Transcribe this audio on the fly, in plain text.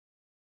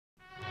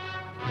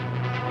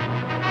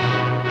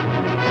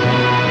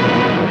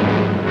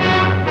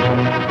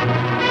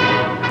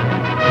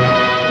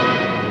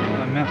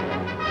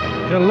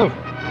Hello.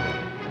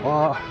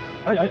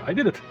 I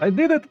did it. I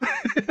did it.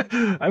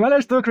 I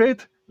managed to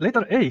create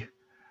letter A.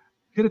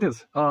 Here it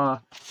is.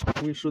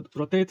 We should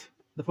rotate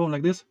the phone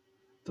like this.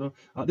 So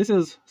this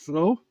is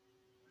slow.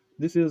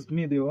 This is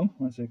medium.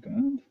 1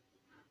 second.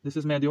 This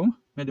is medium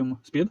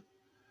speed.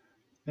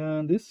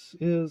 And this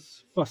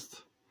is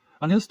fast.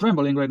 And it's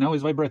trembling right now.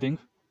 It's vibrating.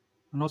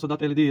 And also that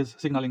LED is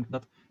signaling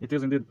that it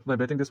is indeed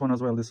vibrating. This one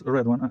as well. This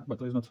red one, but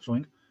it's not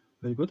showing.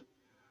 Very good.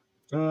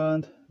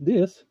 And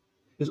this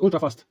is ultra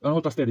fast and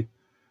ultra steady.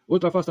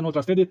 Ultra fast and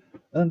ultra steady.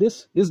 And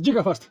this is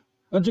giga fast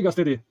and giga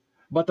steady.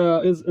 But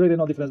it's really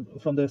no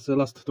different from this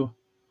last two.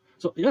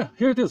 So yeah,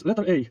 here it is,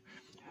 letter A.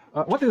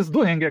 What is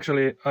doing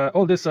actually,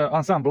 all this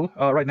ensemble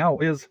right now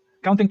is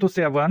counting to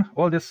 7.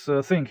 All this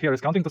thing here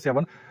is counting to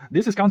 7.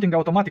 This is counting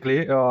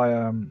automatically.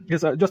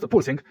 Is just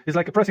pulsing. It's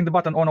like pressing the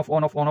button on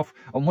off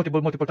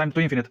multiple times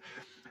to infinite.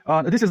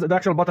 This is the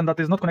actual button that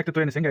is not connected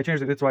to anything. I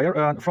changed its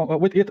wire.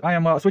 With it, I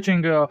am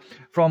switching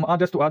from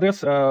address to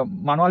address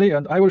manually,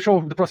 and I will show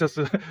the process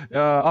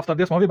after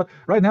this movie. But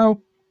right now,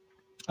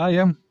 I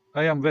am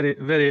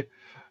very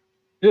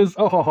is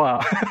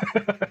ohohoa.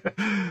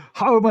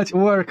 How much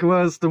work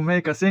was to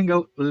make a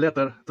single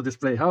letter to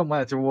display? How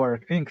much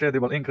work!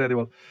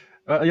 Incredible.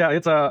 Yeah,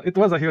 it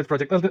was a huge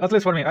project, at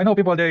least for me. I know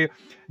people, they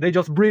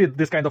just breathe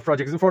this kind of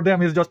projects. For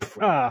them, it's just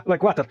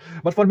like water.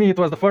 But for me, it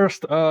was the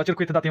first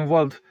circuit that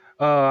involved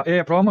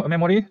EEPROM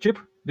memory chip.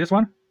 This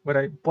one, where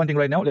I'm pointing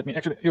right now. Let me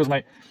actually use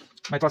my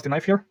trusty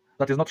knife here.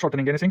 That is not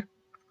shortening anything,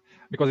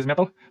 because it's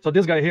metal. So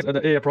this guy here,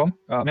 the EEPROM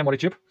memory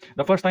chip.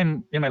 The first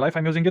time in my life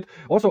I'm using it.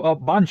 Also a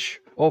bunch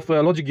of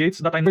logic gates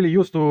that I'm really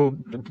used to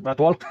at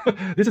all.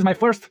 This is my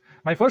first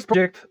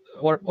project,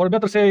 or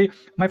better say,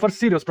 my first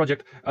serious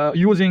project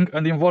using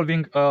and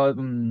involving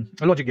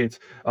logic gates,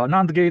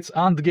 NAND gates,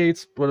 AND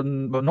gates,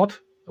 not,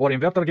 or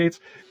inverter gates.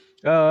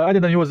 I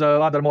didn't use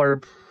other more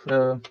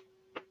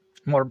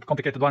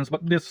complicated ones,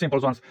 but these simple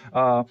ones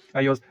I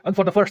used. And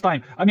for the first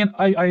time, I mean,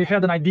 I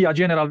had an idea,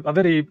 a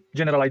very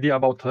general idea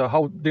about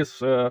how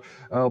this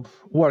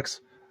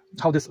works,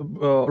 how this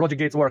logic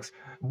gates works.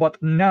 But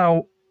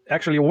now,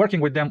 actually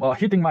working with them,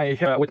 hitting my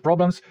head with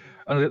problems,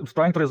 and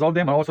trying to resolve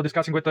them, and also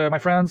discussing with my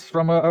friends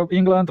from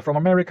England, from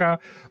America,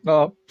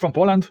 from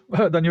Poland,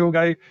 the new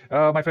guy,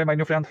 my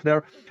new friend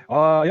there.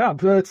 Yeah,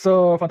 it's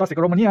fantastic.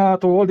 Romania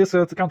to all these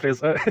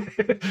countries.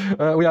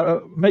 We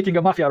are making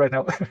a mafia right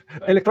now,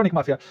 electronic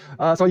mafia.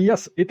 So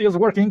yes, it is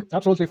working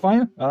absolutely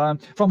fine.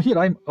 From here,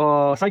 I'm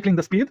cycling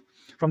the speed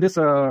from this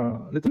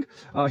thing.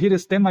 Here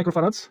is 10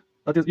 microfarads.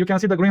 That is, you can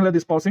see the green LED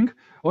is pulsing.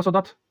 Also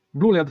that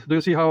blue LED, do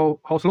you see how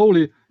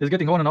slowly it's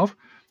getting on and off?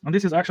 And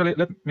this is actually,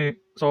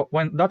 so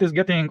when that is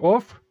getting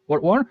off or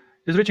on,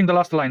 is reaching the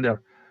last line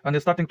there. And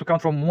it's starting to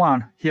count from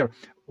 1 here.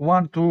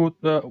 1,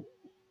 2,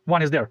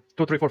 1 is there.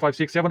 2, 3, 4, 5,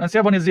 6, 7, and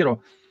 7 is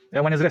 0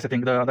 when it's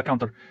resetting the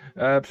counter.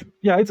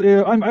 Yeah, it's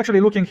I'm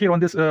actually looking here on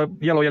this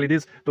yellow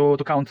LEDs to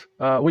count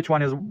which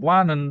one is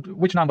 1 and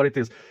which number it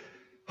is.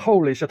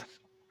 Holy shit.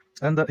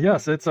 And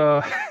yes, it's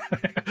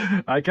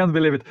I can't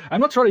believe it. I'm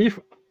not sure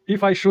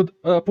if I should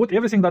put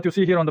everything that you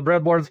see here on the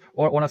breadboards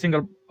or on a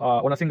single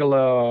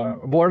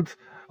board,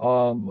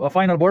 a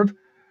final board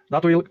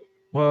that will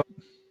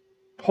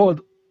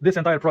hold this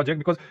entire project,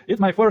 because it's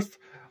my first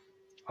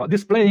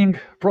displaying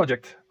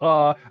project,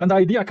 and the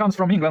idea comes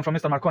from England, from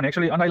Mr. Marconi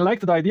actually, and I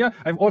liked the idea.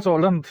 I've also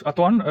learned a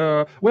ton.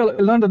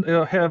 Learned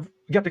and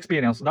get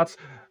experience. That's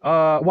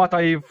what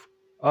I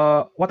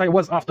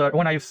was after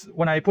when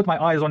I put my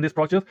eyes on this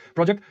project.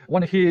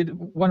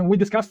 When we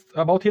discussed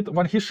about it,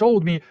 when he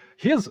showed me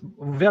his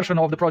version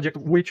of the project,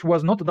 which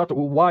was not that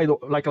wide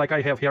like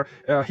I have here,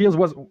 his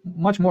was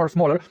much more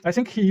smaller. I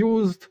think he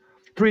used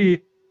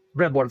 3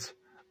 breadboards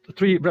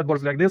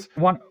like this,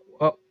 one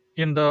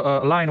in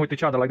the line with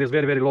each other, like this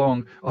very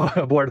long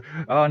board,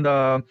 and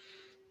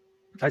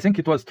I think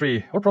it was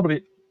 3 or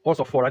probably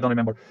also 4. I don't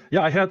remember.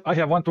 Yeah, I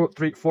have 1, 2,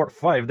 3, 4,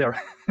 5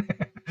 there.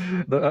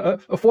 The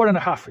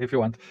 4.5 if you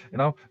want, you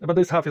know, but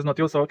this half is not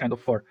used, so kind of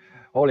 4.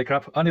 Holy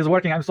crap. And it's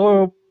working. I'm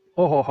so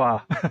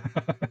ohohoa.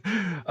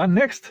 And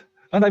next,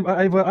 and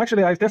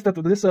I've tested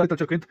this little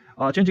circuit,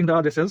 changing the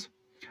addresses.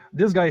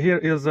 This guy here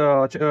is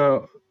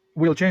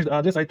will change the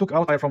address. I took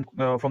out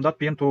from that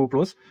pin to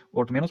plus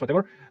or to minus,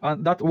 whatever,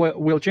 and that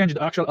will change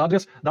the actual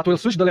address. That will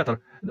switch the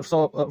letter.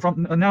 So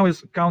from now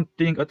is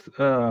counting at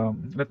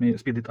let me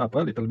speed it up a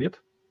little bit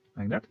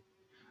like that.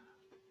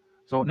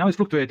 So now it's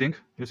fluctuating.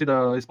 You see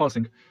it's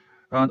pulsing,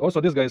 and also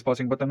this guy is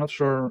pulsing, but I'm not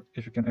sure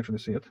if you can actually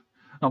see it.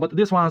 No, but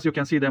these ones you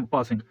can see them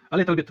pulsing a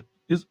little bit.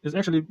 Is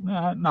actually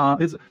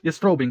it's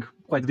strobing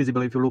quite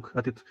visible if you look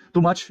at it.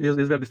 Too much is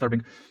very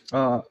disturbing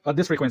at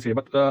this frequency.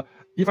 But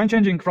if I'm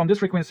changing from this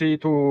frequency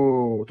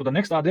to the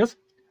next address,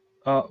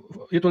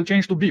 it will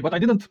change to B. But I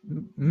didn't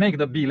make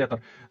the B letter,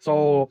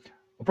 so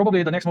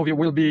probably the next movie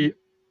will be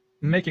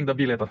making the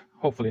B letter,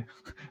 hopefully.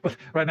 But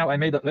right now I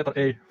made the letter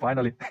A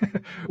finally.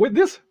 With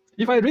this,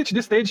 if I reach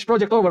this stage,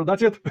 project over.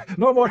 That's it.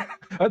 No more.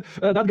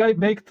 That guy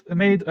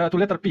made to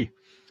letter P.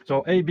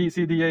 So A, B,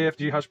 C, D, A, F,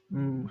 G, H, G,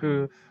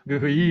 H,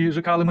 I,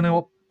 J, K, L, M,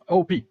 N,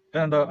 O, P.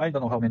 And I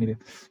don't know how many.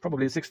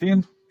 Probably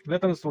 16.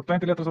 letters or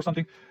 20 letters or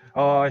something.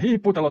 He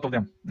put a lot of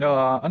them,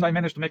 and I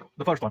managed to make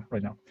the first one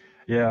right now.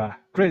 Yeah,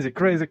 crazy,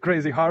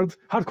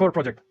 hardcore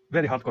project,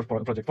 very hardcore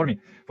project for me.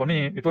 For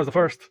me, it was the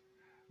first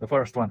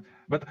one.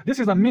 But this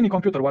is a mini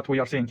computer, what we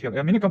are seeing here.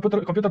 A mini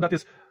computer that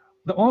is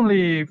the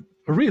only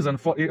reason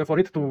for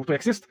it to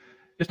exist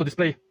is to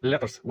display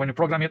letters when you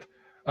program it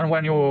and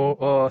when you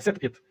set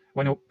it.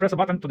 When you press a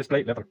button to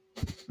display letter.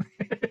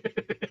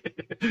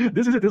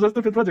 This is it. It's a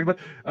stupid project, but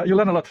you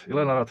learn a lot.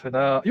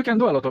 You can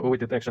do a lot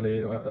with it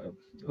actually,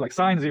 like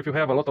signs. If you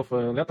have a lot of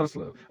letters,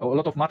 a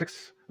lot of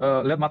matrix,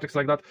 LED matrix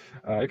like that,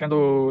 you can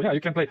do. Yeah,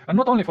 you can play, and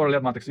not only for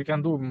LED matrix. You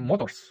can do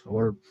motors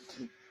or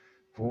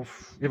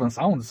even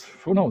sounds.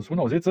 Who knows?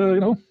 It's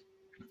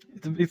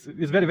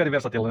it's very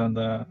versatile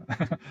and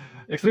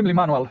extremely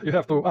manual. You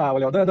have to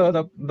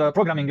the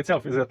programming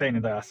itself is a pain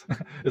in the ass.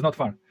 It's not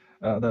fun.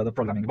 The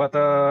programming, but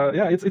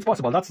yeah, it's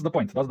possible. That's the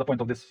point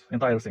of this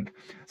entire thing.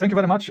 Thank you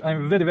very much.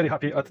 I'm very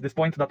happy at this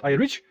point that I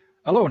reach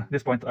alone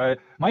this point.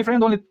 My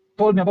friend only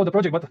told me about the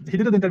project, but he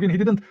didn't intervene. He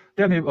didn't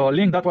tell me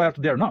link that wire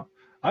to there. No,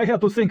 I had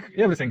to think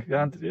everything,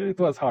 and it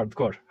was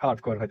hardcore,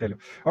 I tell you.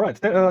 All right,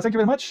 thank you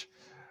very much,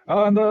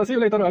 and see you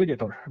later,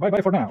 alligator.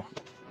 Bye for now.